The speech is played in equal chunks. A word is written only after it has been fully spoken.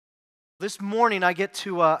This morning, I get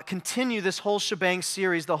to continue this whole shebang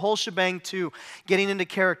series, the whole shebang 2, getting into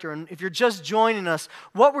character. And if you're just joining us,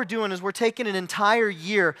 what we're doing is we're taking an entire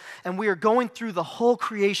year and we are going through the whole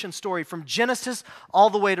creation story from Genesis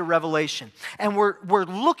all the way to Revelation. And we're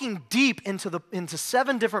looking deep into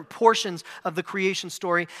 7 different portions of the creation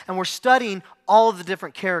story, and we're studying all of the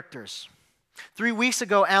different characters. 3 weeks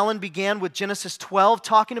ago, Alan began with Genesis 12,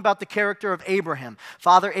 talking about the character of Abraham.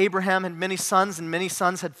 Father Abraham had many sons, and many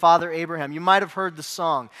sons had Father Abraham. You might have heard the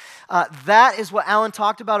song. That is what Alan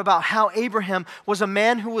talked about how Abraham was a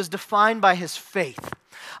man who was defined by his faith.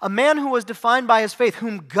 A man who was defined by his faith,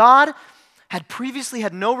 whom God had previously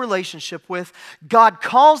had no relationship with. God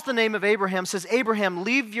calls the name of Abraham, says, Abraham,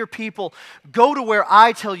 leave your people, go to where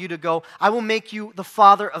I tell you to go. I will make you the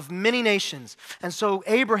father of many nations. And so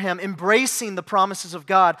Abraham, embracing the promises of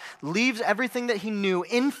God, leaves everything that he knew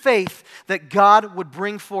in faith that God would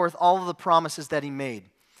bring forth all of the promises that he made.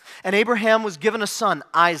 And Abraham was given a son,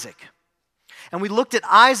 Isaac. And we looked at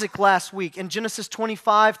Isaac last week in Genesis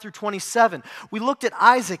 25 through 27. We looked at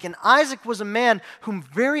Isaac, and Isaac was a man whom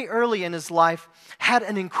very early in his life had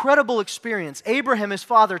an incredible experience. Abraham, his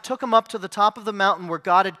father, took him up to the top of the mountain where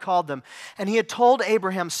God had called them, and he had told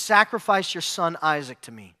Abraham, sacrifice your son Isaac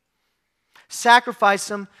to me. Sacrifice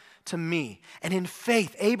him to me. And in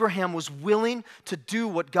faith, Abraham was willing to do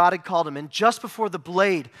what God had called him. And just before the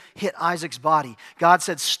blade hit Isaac's body, God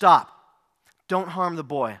said, stop. Don't harm the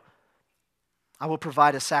boy. I will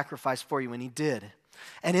provide a sacrifice for you, and he did.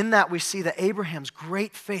 And in that we see that Abraham's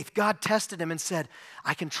great faith, God tested him and said,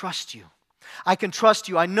 I can trust you. I can trust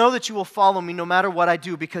you. I know that you will follow me no matter what I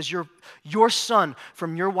do, because your son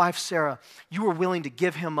from your wife Sarah, you were willing to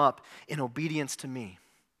give him up in obedience to me.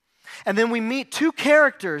 And then we meet 2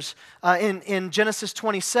 characters in Genesis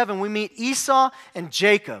 27. We meet Esau and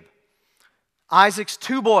Jacob, Isaac's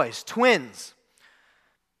 2 boys, twins.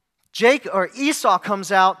 Esau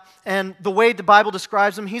comes out, and the way the Bible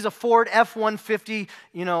describes him, he's a Ford F-150,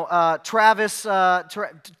 Travis,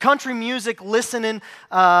 country music listening,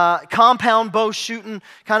 compound bow shooting,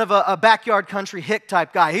 kind of a backyard country hick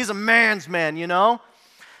type guy. He's a man's man,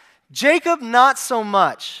 Jacob, not so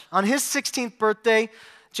much. On his 16th birthday,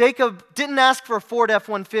 Jacob didn't ask for a Ford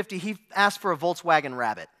F-150, he asked for a Volkswagen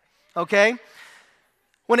Rabbit, okay?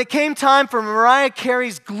 When it came time for Mariah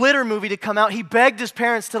Carey's Glitter movie to come out, he begged his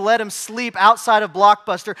parents to let him sleep outside of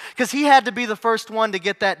Blockbuster because he had to be the first one to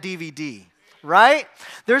get that DVD, right?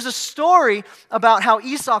 There's a story about how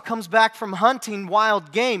Esau comes back from hunting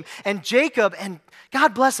wild game, and Jacob, and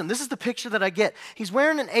God bless him, this is the picture that I get. He's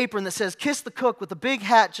wearing an apron that says, kiss the cook, with a big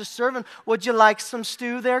hat, just serving, would you like some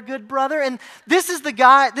stew there, good brother? And this is the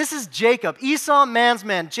guy, this is Jacob. Esau, man's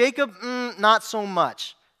man. Jacob, not so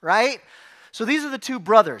much, right? So these are the 2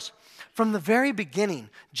 brothers. From the very beginning,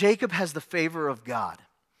 Jacob has the favor of God.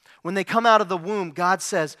 When they come out of the womb, God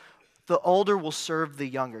says, the older will serve the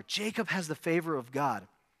younger. Jacob has the favor of God.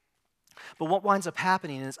 But what winds up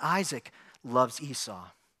happening is Isaac loves Esau.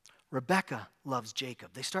 Rebekah loves Jacob.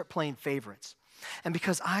 They start playing favorites. And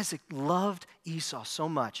because Isaac loved Esau so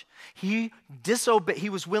much, he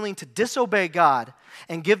was willing to disobey God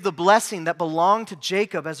and give the blessing that belonged to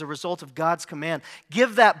Jacob as a result of God's command.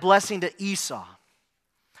 Give that blessing to Esau.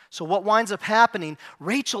 So what winds up happening,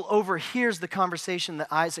 Rachel overhears the conversation that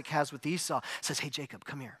Isaac has with Esau, says, hey, Jacob,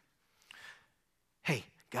 come here. Hey,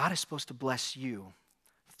 God is supposed to bless you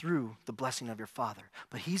through the blessing of your father,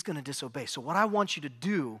 but he's going to disobey. So what I want you to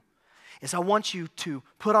do is I want you to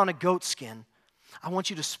put on a goat skin. I want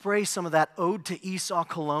you to spray some of that Ode to Esau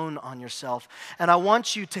cologne on yourself. And I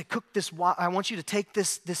want you to cook this, I want you to take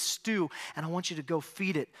this stew, and I want you to go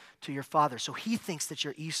feed it to your father. So he thinks that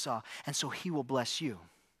you're Esau, and so he will bless you.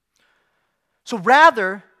 So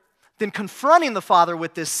rather than confronting the father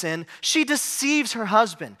with this sin, she deceives her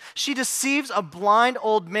husband. She deceives a blind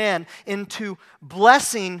old man into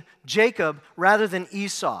blessing Jacob rather than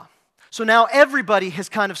Esau. So now everybody has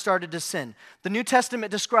kind of started to sin. The New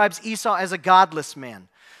Testament describes Esau as a godless man.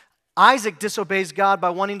 Isaac disobeys God by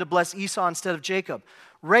wanting to bless Esau instead of Jacob.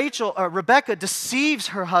 Rebekah deceives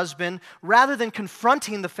her husband rather than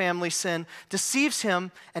confronting the family sin, deceives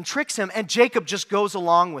him and tricks him, and Jacob just goes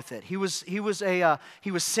along with it. He was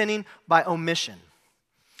sinning by omission.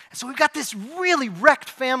 And so we've got this really wrecked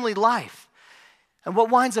family life. And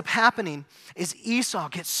what winds up happening is Esau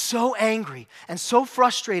gets so angry and so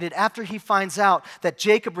frustrated after he finds out that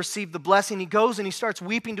Jacob received the blessing. He goes and he starts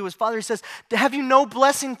weeping to his father. He says, have you no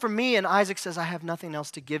blessing for me? And Isaac says, I have nothing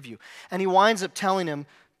else to give you. And he winds up telling him,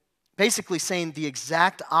 basically saying the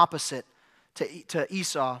exact opposite to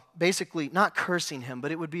Esau, basically not cursing him,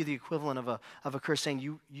 but it would be the equivalent of a curse, saying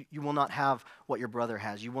you will not have what your brother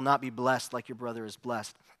has. You will not be blessed like your brother is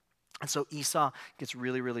blessed. And so Esau gets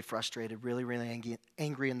really, really frustrated, really, really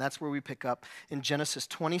angry, and that's where we pick up in Genesis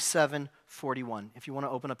 27:41. If you want to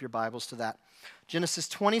open up your Bibles to that. Genesis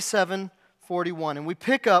 27:41. And we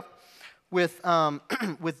pick up with,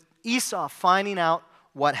 with Esau finding out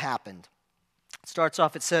what happened. It starts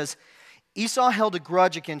off, it says, Esau held a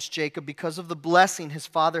grudge against Jacob because of the blessing his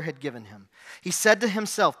father had given him. He said to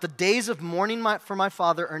himself, the days of mourning for my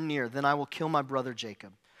father are near, then I will kill my brother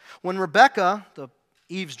Jacob. When Rebekah, the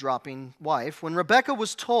eavesdropping wife, when Rebekah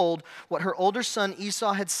was told what her older son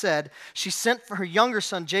Esau had said, she sent for her younger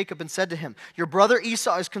son Jacob and said to him, your brother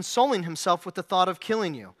Esau is consoling himself with the thought of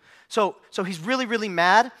killing you. So he's really, really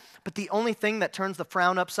mad, but the only thing that turns the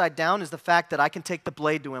frown upside down is the fact that I can take the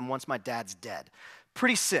blade to him once my dad's dead.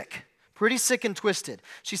 Pretty sick and twisted.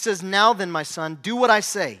 She says, now then, my son, do what I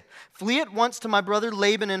say. Flee at once to my brother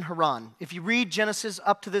Laban in Haran. If you read Genesis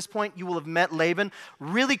up to this point, you will have met Laban.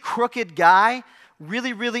 Really crooked guy.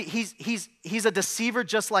 Really, he's a deceiver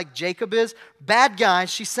just like Jacob is. Bad guy.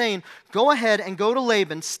 She's saying, go ahead and go to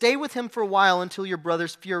Laban. Stay with him for a while until your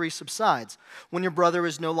brother's fury subsides. When your brother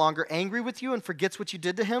is no longer angry with you and forgets what you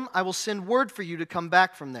did to him, I will send word for you to come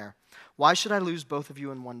back from there. Why should I lose both of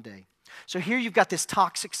you in one day? So here you've got this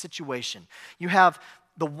toxic situation. You have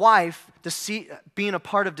the wife being a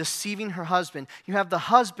part of deceiving her husband. You have the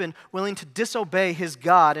husband willing to disobey his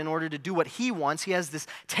God in order to do what he wants. He has this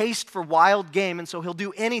taste for wild game, and so he'll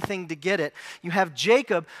do anything to get it. You have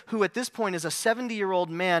Jacob, who at this point is a 70-year-old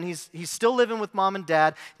man. He's still living with mom and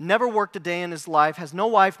dad, never worked a day in his life, has no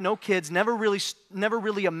wife, no kids, never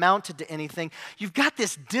really amounted to anything. You've got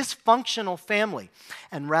this dysfunctional family.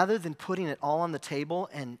 And rather than putting it all on the table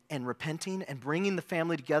and repenting and bringing the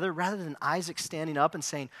family together, rather than Isaac standing up and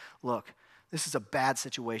saying, look, this is a bad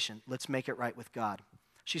situation. Let's make it right with God.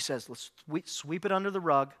 She says, let's sweep it under the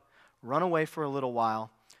rug, run away for a little while,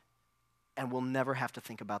 and we'll never have to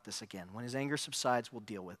think about this again. When his anger subsides, we'll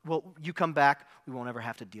deal with it. Well, you come back, we won't ever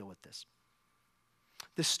have to deal with this.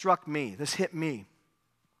 This struck me, this hit me,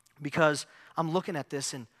 because I'm looking at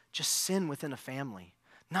this and just sin within a family,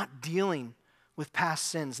 not dealing with past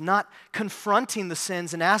sins, not confronting the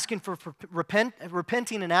sins and asking for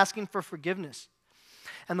repenting and asking for forgiveness.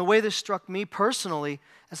 And the way this struck me personally,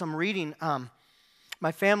 as I'm reading,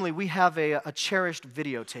 my family, we have a cherished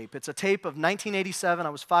videotape. It's a tape of 1987. I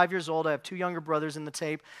was 5 years old. I have two younger brothers in the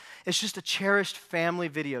tape. It's just a cherished family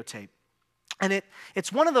videotape. And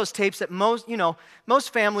it's one of those tapes that most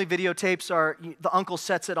family videotapes are, the uncle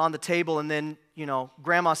sets it on the table and then,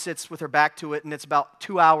 grandma sits with her back to it, and it's about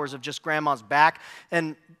 2 hours of just grandma's back.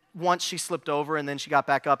 And once she slipped over and then she got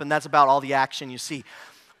back up, and that's about all the action you see.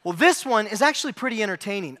 Well, this one is actually pretty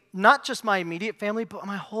entertaining. Not just my immediate family, but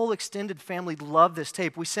my whole extended family loved this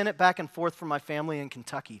tape. We sent it back and forth from my family in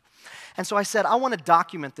Kentucky. And so I said, I want to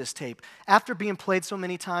document this tape. After being played so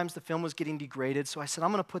many times, the film was getting degraded, so I said, I'm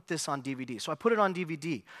going to put this on DVD. So I put it on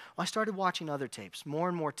DVD. Well, I started watching other tapes, more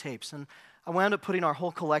and more tapes, and I wound up putting our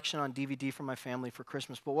whole collection on DVD for my family for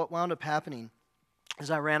Christmas. But what wound up happening is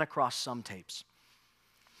I ran across some tapes.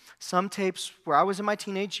 Some tapes where I was in my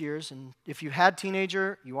teenage years, and if you had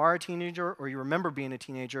teenager, you are a teenager, or you remember being a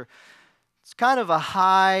teenager, it's kind of a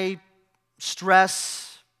high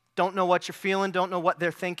stress, don't know what you're feeling, don't know what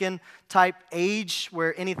they're thinking type age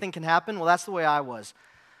where anything can happen. Well, that's the way I was.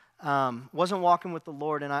 Wasn't walking with the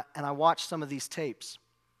Lord, and I watched some of these tapes.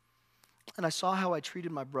 And I saw how I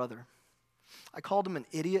treated my brother. I called him an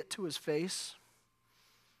idiot to his face.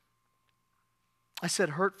 I said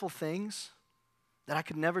hurtful things that I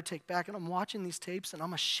could never take back. And I'm watching these tapes, and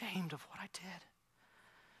I'm ashamed of what I did.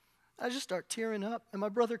 I just start tearing up. And my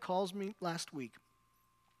brother calls me last week,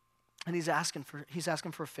 and he's asking for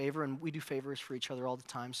a favor, and we do favors for each other all the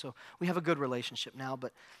time. So we have a good relationship now.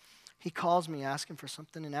 But he calls me asking for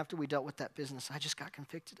something, and after we dealt with that business, I just got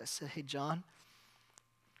convicted. I said, hey, John,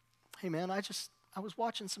 hey, man, I was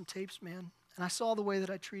watching some tapes, man, and I saw the way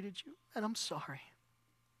that I treated you, and I'm sorry.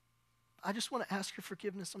 I just want to ask your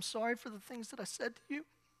forgiveness. I'm sorry for the things that I said to you.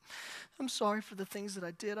 I'm sorry for the things that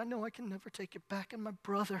I did. I know I can never take it back. And my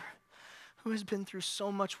brother, who has been through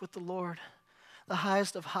so much with the Lord, the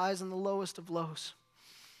highest of highs and the lowest of lows,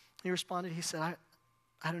 he responded, he said,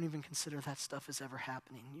 I don't even consider that stuff as ever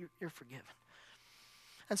happening. You're forgiven.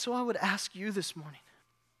 And so I would ask you this morning,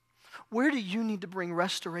 where do you need to bring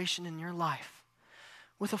restoration in your life?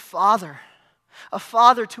 With a father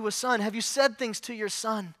to a son. Have you said things to your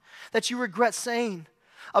son that you regret saying?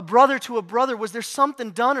 A brother to a brother, was there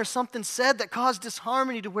something done or something said that caused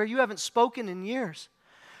disharmony to where you haven't spoken in years?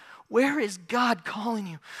 Where is God calling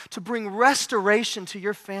you to bring restoration to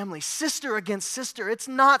your family? Sister against sister, it's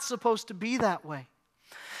not supposed to be that way.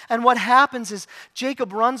 And what happens is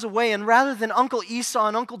Jacob runs away, and rather than Uncle Esau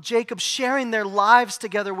and Uncle Jacob sharing their lives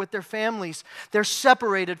together with their families, they're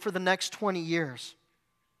separated for the next 20 years.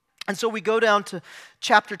 And so we go down to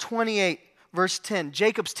chapter 28, verse 10.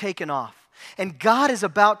 Jacob's taken off. And God is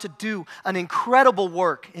about to do an incredible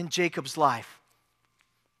work in Jacob's life.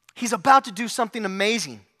 He's about to do something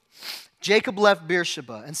amazing. Jacob left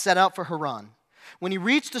Beersheba and set out for Haran. When he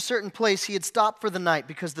reached a certain place, he had stopped for the night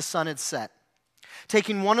because the sun had set.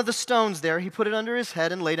 Taking one of the stones there, he put it under his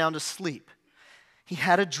head and lay down to sleep. He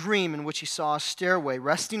had a dream in which he saw a stairway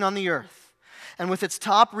resting on the earth, and with its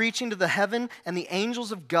top reaching to the heaven, and the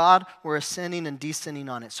angels of God were ascending and descending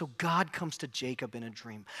on it. So God comes to Jacob in a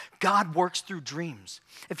dream. God works through dreams.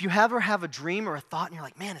 If you ever have a dream or a thought and you're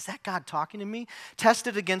like, man, is that God talking to me? Test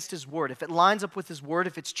it against His Word. If it lines up with His Word,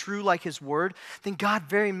 if it's true like His Word, then God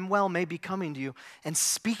very well may be coming to you and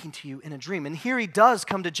speaking to you in a dream. And here He does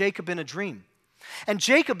come to Jacob in a dream. And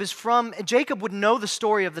Jacob would know the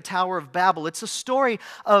story of the Tower of Babel. It's a story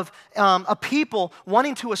of a people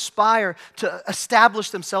wanting to aspire to establish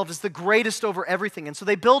themselves as the greatest over everything. And so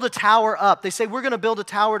they build a tower up. They say, we're going to build a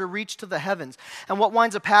tower to reach to the heavens. And what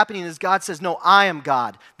winds up happening is God says, no, I am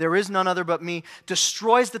God. There is none other but me.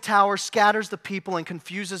 Destroys the tower, scatters the people, and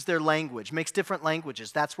confuses their language. Makes different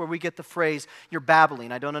languages. That's where we get the phrase, you're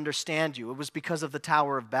babbling. I don't understand you. It was because of the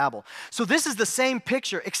Tower of Babel. So this is the same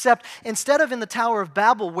picture, except instead of in the Tower of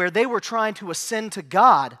Babel where they were trying to ascend to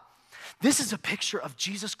God, this is a picture of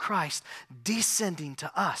Jesus Christ descending to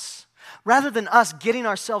us. Rather than us getting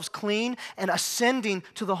ourselves clean and ascending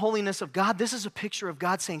to the holiness of God, this is a picture of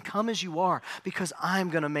God saying, come as you are, because I'm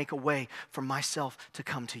going to make a way for myself to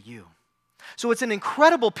come to you. So it's an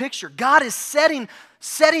incredible picture. God is setting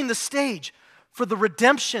the stage for the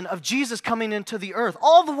redemption of Jesus coming into the earth,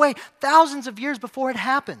 all the way thousands of years before it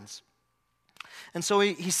happens. And so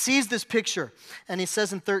he sees this picture, and he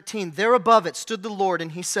says in 13, there above it stood the Lord,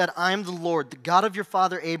 and he said, I am the Lord, the God of your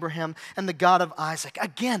father Abraham, and the God of Isaac.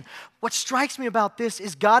 Again, what strikes me about this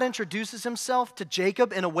is God introduces himself to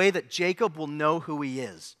Jacob in a way that Jacob will know who he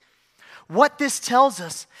is. What this tells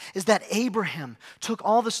us is that Abraham took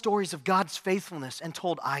all the stories of God's faithfulness and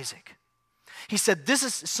told Isaac. He said, this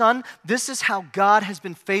is how God has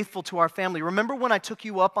been faithful to our family. Remember when I took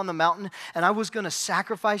you up on the mountain and I was going to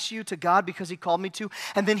sacrifice you to God because He called me to,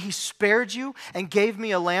 and then He spared you and gave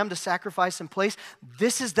me a lamb to sacrifice in place?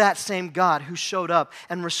 This is that same God who showed up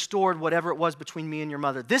and restored whatever it was between me and your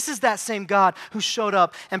mother. This is that same God who showed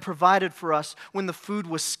up and provided for us when the food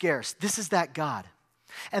was scarce. This is that God.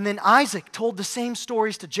 And then Isaac told the same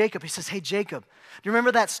stories to Jacob. He says, hey, Jacob, do you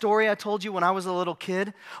remember that story I told you when I was a little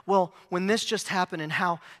kid? Well, when this just happened and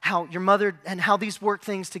how your mother and how these work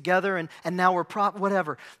things together and now we're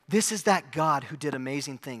whatever. This is that God who did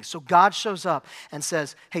amazing things. So God shows up and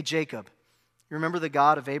says, hey, Jacob, you remember the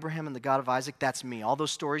God of Abraham and the God of Isaac? That's me. All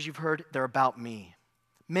those stories you've heard, they're about me.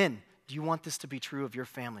 Men, do you want this to be true of your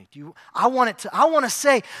family? I want to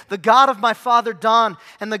say the God of my father Don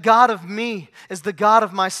and the God of me is the God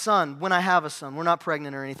of my son when I have a son. We're not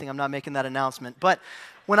pregnant or anything. I'm not making that announcement. But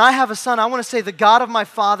when I have a son, I want to say the God of my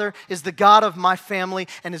father is the God of my family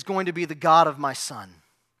and is going to be the God of my son.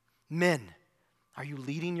 Men, are you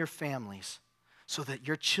leading your families so that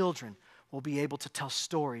your children will be able to tell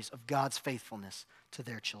stories of God's faithfulness to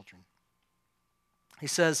their children? He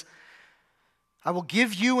says, I will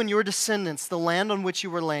give you and your descendants the land on which you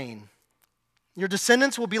were laying. Your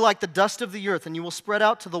descendants will be like the dust of the earth, and you will spread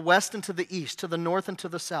out to the west and to the east, to the north and to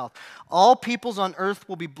the south. All peoples on earth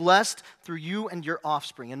will be blessed through you and your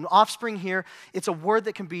offspring. And offspring here, it's a word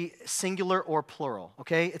that can be singular or plural,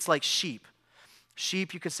 okay? It's like sheep.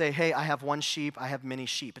 Sheep, you could say, hey, I have one sheep, I have many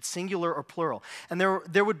sheep. It's singular or plural. And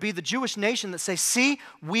there would be the Jewish nation that say, see,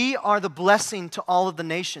 we are the blessing to all of the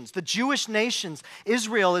nations. The Jewish nations,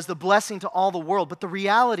 Israel is the blessing to all the world. But the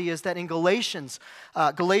reality is that in Galatians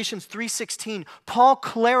 3:16, Paul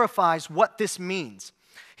clarifies what this means.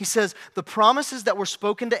 He says, the promises that were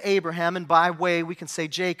spoken to Abraham, and by way we can say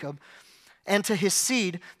Jacob, and to his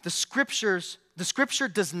seed, the scripture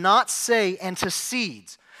does not say, and to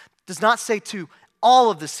seeds, does not say to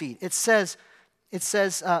all of the seed. It says,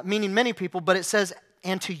 meaning many people, but it says,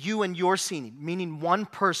 and to you and your seed, meaning one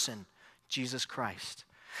person, Jesus Christ.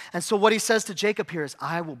 And so what he says to Jacob here is,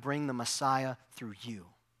 I will bring the Messiah through you.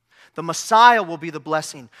 The Messiah will be the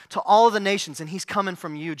blessing to all of the nations, and he's coming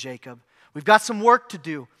from you, Jacob. We've got some work to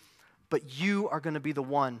do, but you are going to be the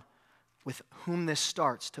one with whom this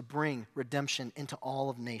starts to bring redemption into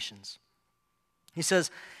all of nations. He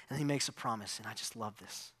says, and he makes a promise, and I just love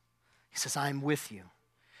this. He says, I am with you,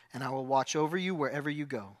 and I will watch over you wherever you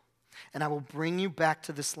go, and I will bring you back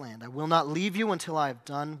to this land. I will not leave you until I have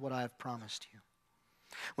done what I have promised you.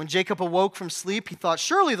 When Jacob awoke from sleep, he thought,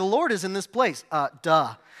 surely the Lord is in this place.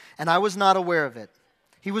 Duh. And I was not aware of it.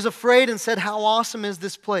 He was afraid and said, how awesome is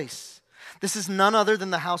this place? This is none other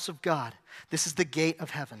than the house of God. This is the gate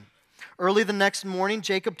of heaven. Early the next morning,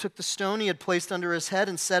 Jacob took the stone he had placed under his head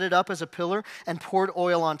and set it up as a pillar and poured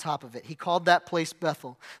oil on top of it. He called that place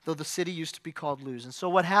Bethel, though the city used to be called Luz. And so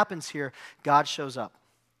what happens here, God shows up.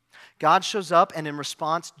 God shows up, and in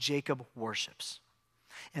response, Jacob worships.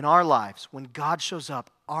 In our lives, when God shows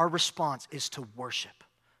up, our response is to worship.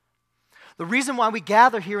 The reason why we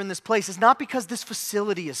gather here in this place is not because this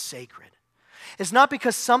facility is sacred. It's not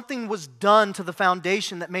because something was done to the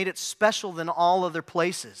foundation that made it special than all other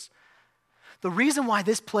places. The reason why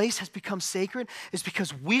this place has become sacred is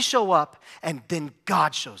because we show up and then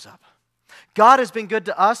God shows up. God has been good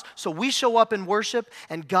to us, so we show up in worship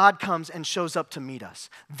and God comes and shows up to meet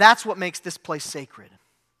us. That's what makes this place sacred.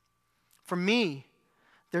 For me,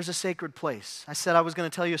 there's a sacred place. I said I was going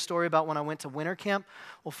to tell you a story about when I went to winter camp.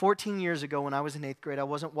 Well, 14 years ago when I was in 8th grade, I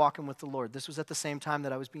wasn't walking with the Lord. This was at the same time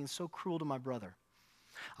that I was being so cruel to my brother.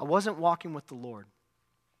 I wasn't walking with the Lord.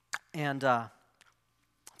 And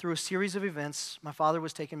through a series of events, my father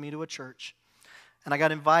was taking me to a church, and I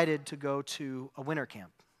got invited to go to a winter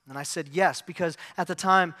camp. And I said yes, because at the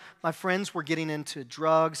time, my friends were getting into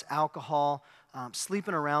drugs, alcohol,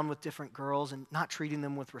 sleeping around with different girls, and not treating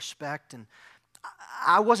them with respect. And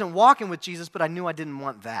I wasn't walking with Jesus, but I knew I didn't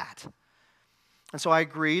want that. And so I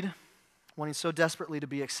agreed, wanting so desperately to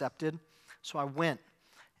be accepted. So I went.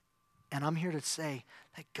 And I'm here to say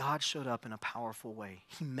that God showed up in a powerful way.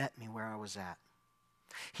 He met me where I was at.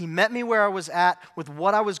 He met me where I was at with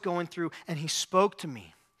what I was going through, and he spoke to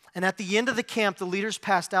me. And at the end of the camp, the leaders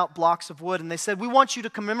passed out blocks of wood, and they said, we want you to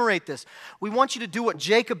commemorate this. We want you to do what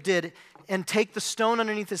Jacob did and take the stone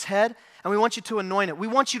underneath his head, and we want you to anoint it. We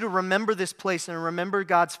want you to remember this place and remember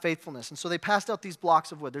God's faithfulness. And so they passed out these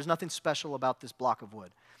blocks of wood. There's nothing special about this block of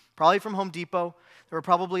wood. Probably from Home Depot. There were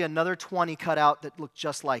probably another 20 cut out that looked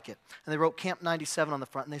just like it. And they wrote Camp 97 on the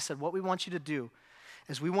front, and they said, what we want you to do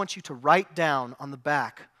is we want you to write down on the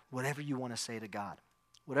back whatever you want to say to God.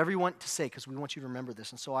 Whatever you want to say, because we want you to remember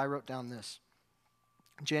this. And so I wrote down this.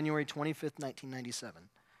 January 25th, 1997.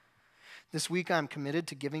 This week I am committed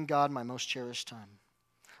to giving God my most cherished time.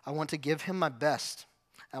 I want to give Him my best.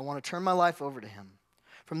 I want to turn my life over to Him.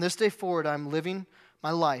 From this day forward, I am living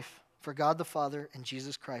my life for God the Father and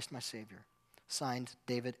Jesus Christ, my Savior. Signed,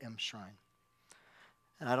 David M. Shrine.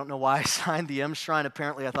 And I don't know why I signed the M. Shrine.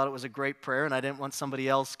 Apparently I thought it was a great prayer, and I didn't want somebody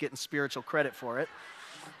else getting spiritual credit for it.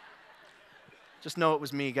 Just know it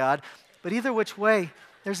was me, God. But either which way,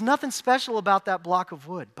 there's nothing special about that block of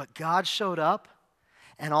wood. But God showed up,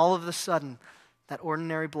 and all of a sudden, that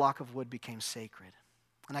ordinary block of wood became sacred.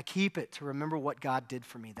 And I keep it to remember what God did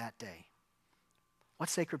for me that day. What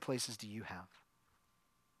sacred places do you have?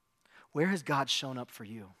 Where has God shown up for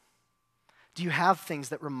you? Do you have things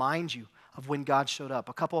that remind you of when God showed up?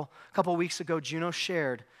 A couple weeks ago, Juno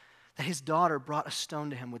shared that his daughter brought a stone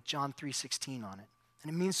to him with John 3:16 on it.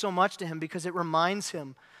 And it means so much to him because it reminds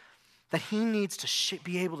him that he needs to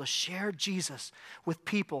be able to share Jesus with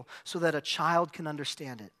people so that a child can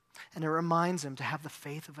understand it. And it reminds him to have the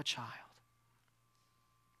faith of a child.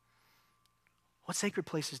 What sacred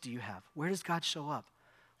places do you have? Where does God show up?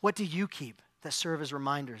 What do you keep that serve as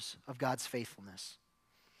reminders of God's faithfulness?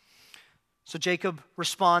 So Jacob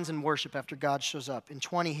responds in worship after God shows up. In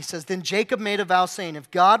 20, he says, then Jacob made a vow saying, if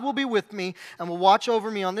God will be with me and will watch over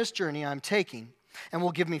me on this journey I am taking, and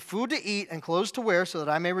will give me food to eat and clothes to wear so that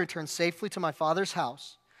I may return safely to my father's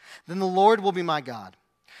house, then the Lord will be my God.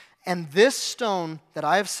 And this stone that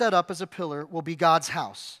I have set up as a pillar will be God's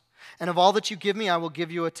house. And of all that you give me, I will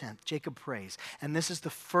give you a tenth. Jacob prays. And this is the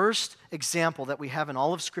first example that we have in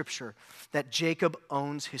all of Scripture that Jacob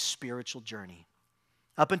owns his spiritual journey.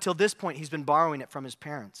 Up until this point, he's been borrowing it from his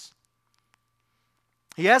parents.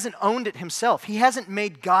 He hasn't owned it himself. He hasn't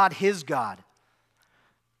made God his God.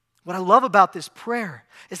 What I love about this prayer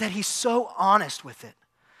is that he's so honest with it.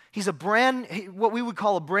 He's what we would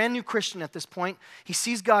call a brand new Christian at this point. He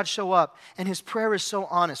sees God show up, and his prayer is so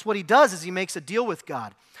honest. What he does is he makes a deal with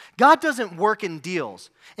God. God doesn't work in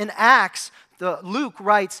deals. In Acts, Luke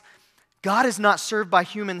writes, God is not served by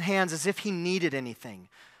human hands as if he needed anything.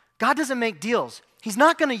 God doesn't make deals. He's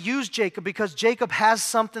not going to use Jacob because Jacob has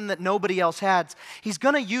something that nobody else has. He's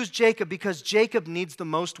going to use Jacob because Jacob needs the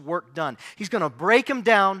most work done. He's going to break him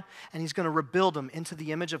down, and he's going to rebuild him into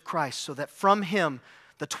the image of Christ so that from him,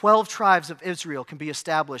 the 12 tribes of Israel can be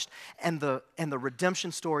established and the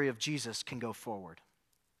redemption story of Jesus can go forward.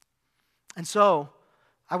 And so,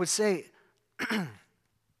 I would say,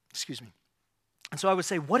 excuse me. And so I would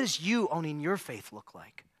say, what does you owning your faith look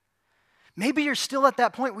like? Maybe you're still at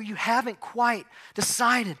that point where you haven't quite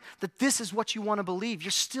decided that this is what you want to believe. You're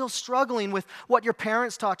still struggling with what your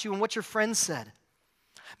parents taught you and what your friends said.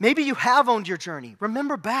 Maybe you have owned your journey.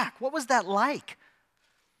 Remember back. What was that like?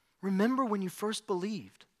 Remember when you first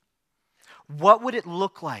believed. What would it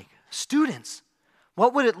look like? Students,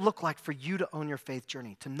 what would it look like for you to own your faith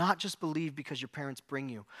journey? To not just believe because your parents bring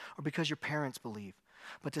you or because your parents believe,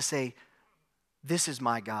 but to say, this is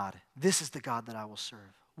my God. This is the God that I will serve.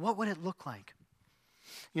 What would it look like?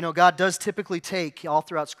 You know, God does typically take, all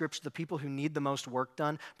throughout Scripture, the people who need the most work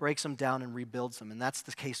done, breaks them down and rebuilds them. And that's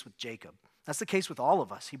the case with Jacob. That's the case with all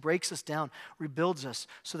of us. He breaks us down, rebuilds us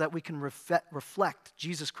so that we can reflect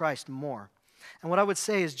Jesus Christ more. And what I would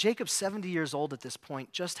say is Jacob's 70 years old at this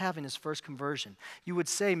point, just having his first conversion. You would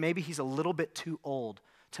say maybe he's a little bit too old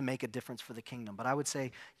to make a difference for the kingdom. But I would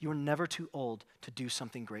say you're never too old to do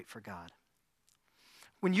something great for God.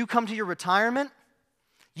 When you come to your retirement,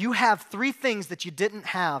 you have 3 things that you didn't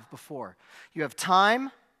have before. You have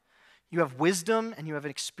time, you have wisdom, and you have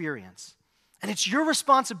an experience. And it's your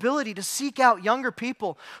responsibility to seek out younger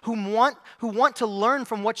people who want to learn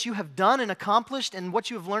from what you have done and accomplished and what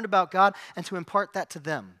you have learned about God and to impart that to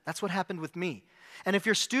them. That's what happened with me. And if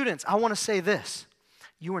you're students, I want to say this.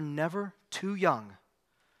 You are never too young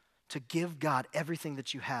to give God everything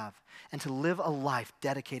that you have and to live a life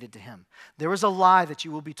dedicated to Him. There is a lie that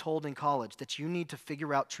you will be told in college that you need to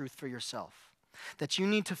figure out truth for yourself, that you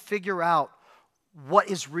need to figure out what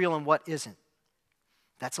is real and what isn't.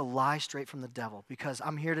 That's a lie straight from the devil, because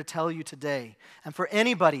I'm here to tell you today, and for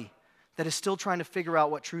anybody that is still trying to figure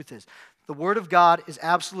out what truth is, the Word of God is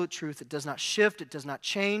absolute truth. It does not shift. It does not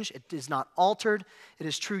change. It is not altered. It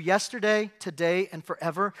is true yesterday, today, and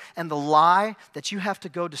forever. And the lie that you have to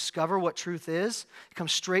go discover what truth is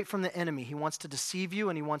comes straight from the enemy. He wants to deceive you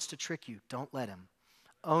and he wants to trick you. Don't let him.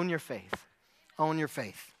 Own your faith. Own your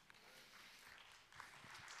faith.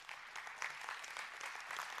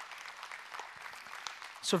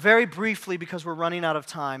 So very briefly, because we're running out of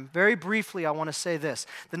time, very briefly I want to say this.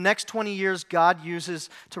 The next 20 years God uses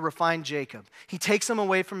to refine Jacob. He takes him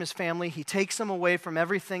away from his family. He takes him away from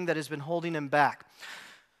everything that has been holding him back.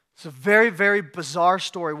 It's a very, very bizarre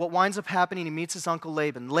story. What winds up happening, he meets his uncle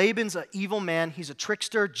Laban. Laban's an evil man. He's a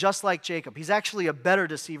trickster just like Jacob. He's actually a better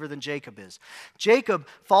deceiver than Jacob is. Jacob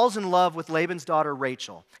falls in love with Laban's daughter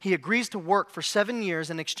Rachel. He agrees to work for 7 years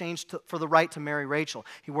in exchange for the right to marry Rachel.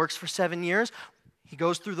 He works for 7 years. He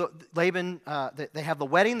goes through Laban, they have the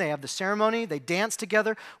wedding, they have the ceremony, they dance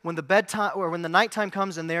together. When the nighttime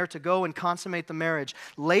comes and they're to go and consummate the marriage,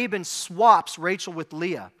 Laban swaps Rachel with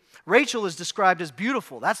Leah. Rachel is described as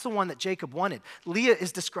beautiful. That's the one that Jacob wanted. Leah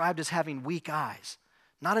is described as having weak eyes.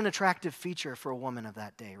 Not an attractive feature for a woman of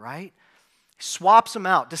that day, right? He swaps him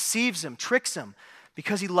out, deceives him, tricks him.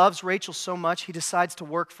 Because he loves Rachel so much, he decides to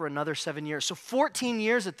work for another 7 years. So 14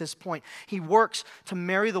 years at this point, he works to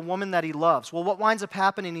marry the woman that he loves. Well, what winds up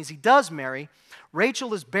happening is he does marry.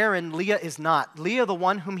 Rachel is barren, Leah is not. Leah, the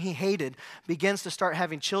one whom he hated, begins to start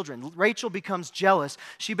having children. Rachel becomes jealous.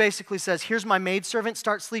 She basically says, here's my maidservant,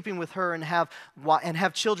 start sleeping with her and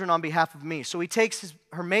have children on behalf of me. So he takes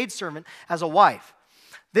her maidservant as a wife.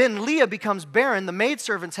 Then Leah becomes barren. The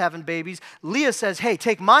maidservant's having babies. Leah says, hey,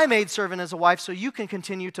 take my maidservant as a wife so you can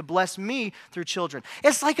continue to bless me through children.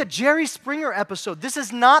 It's like a Jerry Springer episode. This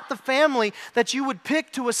is not the family that you would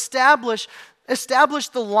pick to establish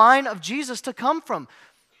the line of Jesus to come from.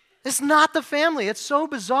 It's not the family. It's so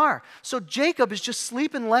bizarre. So Jacob is just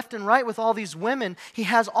sleeping left and right with all these women. He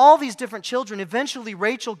has all these different children. Eventually,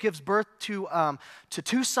 Rachel gives birth to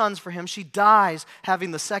 2 sons for him. She dies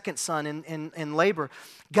having the second son in labor.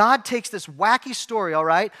 God takes this wacky story, all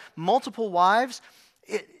right, multiple wives.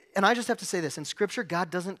 And I just have to say this. In Scripture,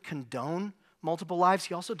 God doesn't condone multiple wives.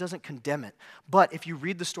 He also doesn't condemn it. But if you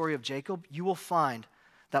read the story of Jacob, you will find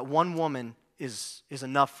that one woman is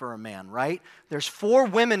enough for a man, right? There's 4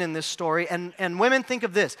 women in this story, and women, think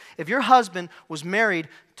of this. If your husband was married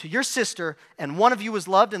to your sister and one of you was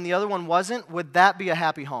loved and the other one wasn't, would that be a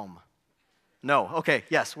happy home? No. Okay,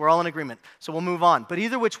 yes, we're all in agreement. So we'll move on. But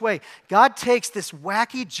either which way, God takes this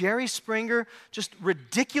wacky Jerry Springer, just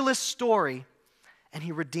ridiculous story, and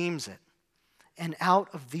he redeems it. And out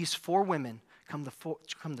of these 4 women come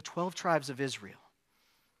the 12 tribes of Israel.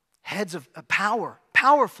 Heads of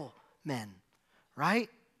powerful men. Right?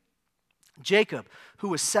 Jacob, who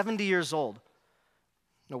was 70 years old,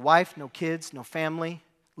 no wife, no kids, no family,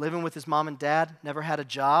 living with his mom and dad, never had a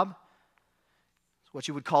job. It's what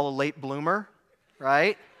you would call a late bloomer,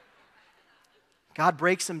 right? God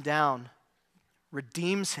breaks him down,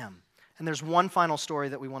 redeems him. And there's one final story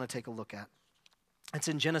that we want to take a look at. It's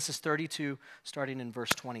in Genesis 32, starting in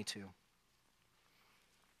verse 22.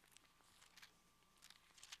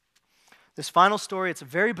 This final story, it's a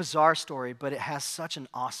very bizarre story, but it has such an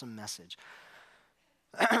awesome message.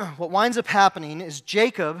 What winds up happening is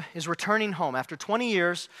Jacob is returning home. After 20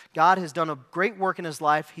 years, God has done a great work in his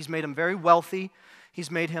life. He's made him very wealthy.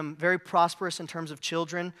 He's made him very prosperous in terms of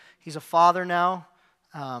children. He's a father now.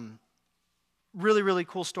 Really, really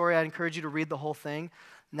cool story. I'd encourage you to read the whole thing.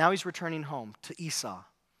 Now he's returning home to Esau.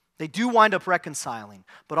 They do wind up reconciling,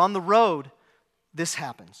 but on the road, this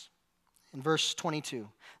happens. In verse 22,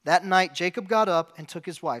 that night Jacob got up and took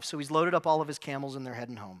his wife. So he's loaded up all of his camels and they're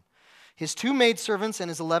heading home. His 2 maidservants and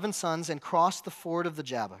his 11 sons, and crossed the ford of the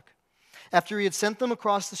Jabbok. After he had sent them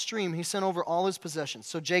across the stream, he sent over all his possessions.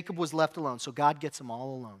 So Jacob was left alone. So God gets him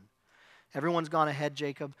all alone. Everyone's gone ahead,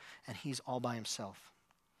 Jacob, and he's all by himself.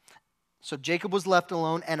 So Jacob was left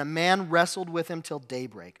alone, and a man wrestled with him till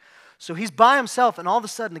daybreak. So he's by himself, and all of a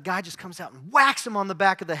sudden, the guy just comes out and whacks him on the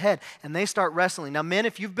back of the head, and they start wrestling. Now, men,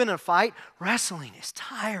 if you've been in a fight, wrestling is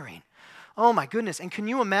tiring. Oh, my goodness. And can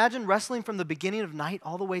you imagine wrestling from the beginning of night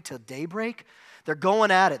all the way to daybreak? They're going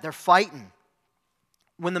at it. They're fighting.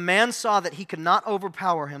 When the man saw that he could not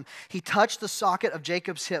overpower him, he touched the socket of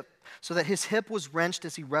Jacob's hip, so that his hip was wrenched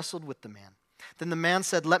as he wrestled with the man. Then the man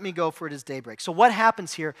said, "Let me go, for it is daybreak." So what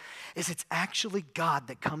happens here is it's actually God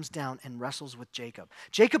that comes down and wrestles with Jacob.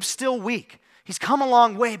 Jacob's still weak. He's come a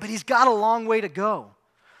long way, but he's got a long way to go.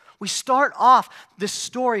 We start off this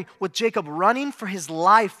story with Jacob running for his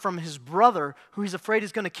life from his brother, who he's afraid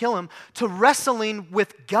is going to kill him, to wrestling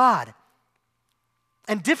with God.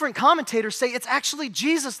 And different commentators say it's actually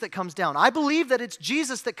Jesus that comes down. I believe that it's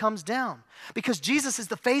Jesus that comes down because Jesus is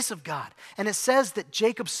the face of God. And it says that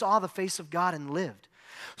Jacob saw the face of God and lived.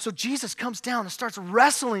 So Jesus comes down and starts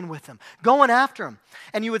wrestling with him, going after him.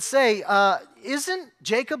 And you would say, isn't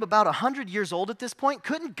Jacob about 100 years old at this point?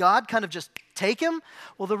 Couldn't God kind of just take him?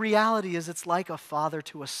 Well, the reality is it's like a father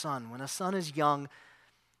to a son. When a son is young,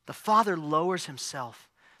 the father lowers himself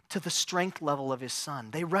to the strength level of his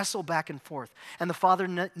son. They wrestle back and forth, and the father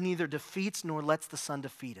neither defeats nor lets the son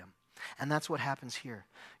defeat him. And that's what happens here.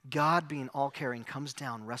 God, being all-caring, comes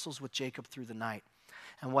down, wrestles with Jacob through the night.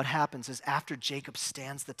 And what happens is after Jacob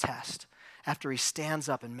stands the test, after he stands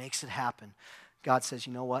up and makes it happen, God says,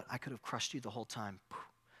 "You know what? I could have crushed you the whole time."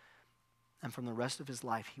 And from the rest of his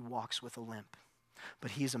life, he walks with a limp.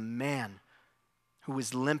 But he's a man who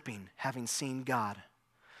is limping, having seen God,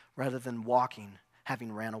 rather than walking,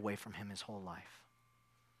 having ran away from him his whole life.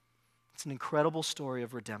 It's an incredible story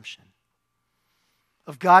of redemption,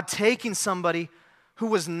 of God taking somebody who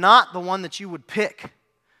was not the one that you would pick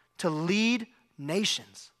to lead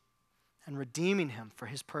nations and redeeming him for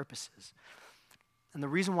his purposes. And the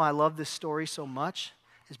reason why I love this story so much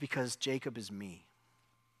is because Jacob is me.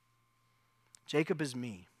 Jacob is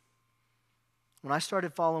me. When I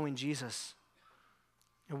started following Jesus,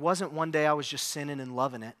 it wasn't one day I was just sinning and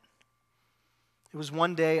loving it. It was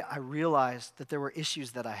one day I realized that there were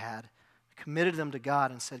issues that I had. I committed them to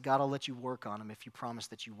God and said, "God, I'll let you work on them if you promise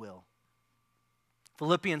that you will."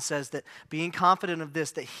 Philippians says that being confident of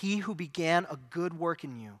this, that he who began a good work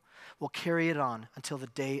in you will carry it on until the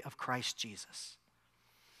day of Christ Jesus.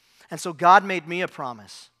 And so God made me a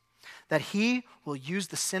promise that he will use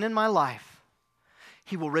the sin in my life,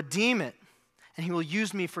 he will redeem it, and he will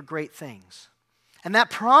use me for great things. And that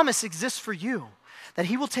promise exists for you. That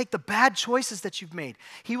he will take the bad choices that you've made.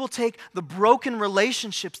 He will take the broken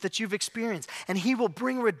relationships that you've experienced, and he will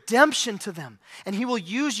bring redemption to them. And he will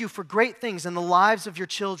use you for great things in the lives of your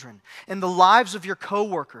children, in the lives of your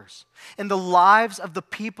coworkers, in the lives of the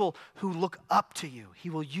people who look up to you. He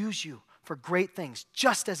will use you for great things,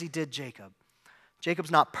 just as he did Jacob.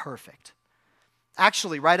 Jacob's not perfect.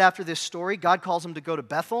 Actually, right after this story, God calls him to go to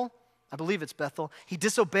Bethel. I believe it's Bethel. He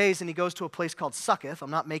disobeys and he goes to a place called Succoth.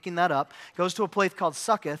 I'm not making that up. Goes to a place called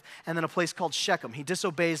Succoth and then a place called Shechem. He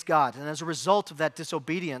disobeys God. And as a result of that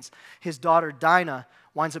disobedience, his daughter Dinah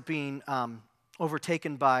winds up being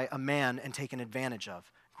overtaken by a man and taken advantage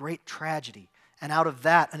of. Great tragedy. And out of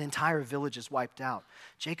that, an entire village is wiped out.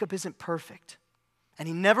 Jacob isn't perfect. And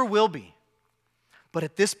he never will be. But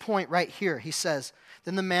at this point right here, he says,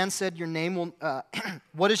 then the man said, "Your name will,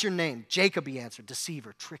 what is your name?" Jacob, he answered,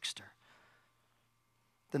 "Deceiver, trickster."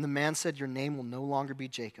 Then the man said, "Your name will no longer be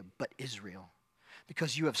Jacob, but Israel,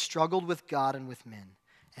 because you have struggled with God and with men,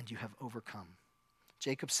 and you have overcome."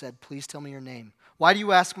 Jacob said, "Please tell me your name. Why do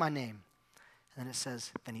you ask my name?" And then it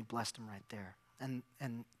says, then he blessed him right there. And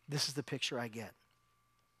this is the picture I get.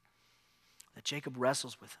 That Jacob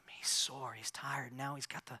wrestles with him. He's sore, he's tired. Now he's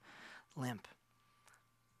got the limp.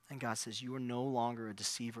 And God says, "You are no longer a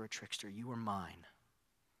deceiver, a trickster. You are mine.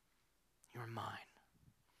 You are mine.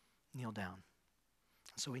 Kneel down."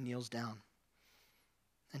 So he kneels down.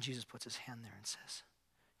 And Jesus puts his hand there and says,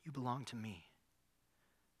 you belong to me.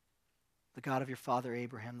 The God of your father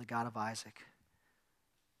Abraham, the God of Isaac,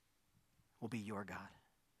 will be your God.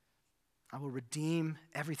 I will redeem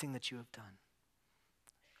everything that you have done.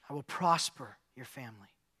 I will prosper your family.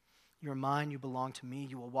 You are mine, you belong to me,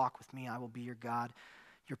 you will walk with me, I will be your God.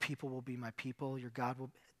 Your people will be my people, your God will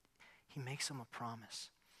be. He makes him a promise.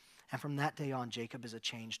 And from that day on, Jacob is a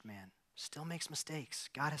changed man. Still makes mistakes.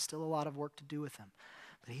 God has still a lot of work to do with him,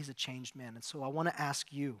 but he's a changed man. And so I want to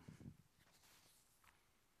ask you,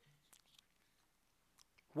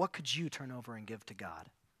 what could you turn over and give to God?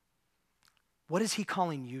 What is he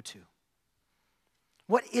calling you to?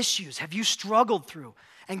 What issues have you struggled through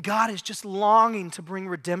and God is just longing to bring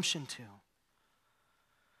redemption to?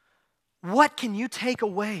 What can you take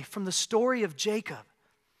away from the story of Jacob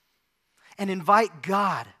and invite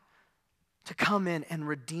God to come in and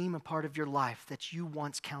redeem a part of your life that you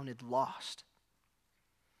once counted lost?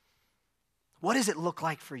 What does it look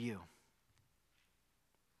like for you?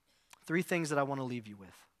 3 things that I want to leave you with.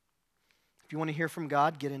 If you want to hear from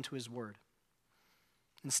God, get into his word.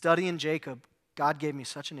 In studying Jacob, God gave me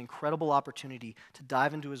such an incredible opportunity to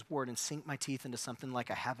dive into his word and sink my teeth into something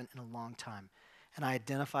like I haven't in a long time. And I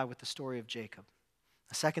identify with the story of Jacob.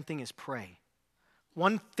 The second thing is pray.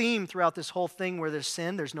 One theme throughout this whole thing where there's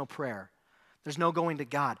sin, there's no prayer. There's no going to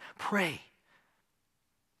God. Pray.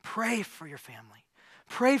 Pray for your family.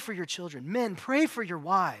 Pray for your children. Men, pray for your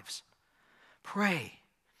wives. Pray.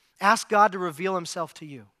 Ask God to reveal himself to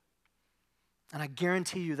you. And I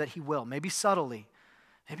guarantee you that he will. Maybe subtly,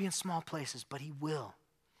 maybe in small places, but he will.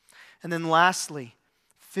 And then lastly,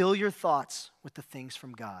 fill your thoughts with the things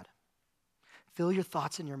from God. Fill your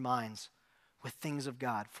thoughts in your minds with things of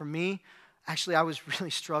God. For me, actually, I was really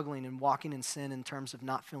struggling and walking in sin in terms of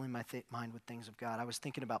not filling my mind with things of God. I was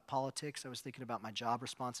thinking about politics. I was thinking about my job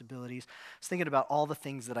responsibilities. I was thinking about all the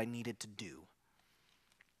things that I needed to do.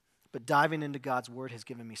 But diving into God's word has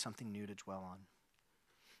given me something new to dwell on.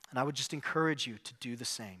 And I would just encourage you to do the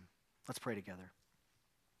same. Let's pray together.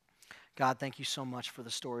 God, thank you so much for the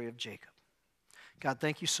story of Jacob. God,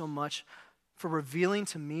 thank you so much for revealing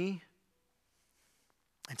to me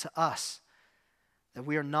and to us that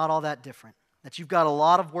we are not all that different, that you've got a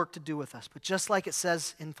lot of work to do with us. But just like it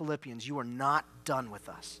says in Philippians, you are not done with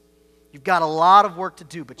us. You've got a lot of work to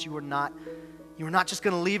do, but you are not just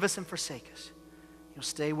going to leave us and forsake us. You'll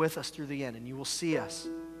stay with us through the end, and you will see us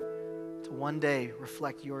to one day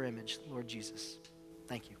reflect your image, Lord Jesus.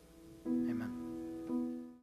 Thank you. Amen.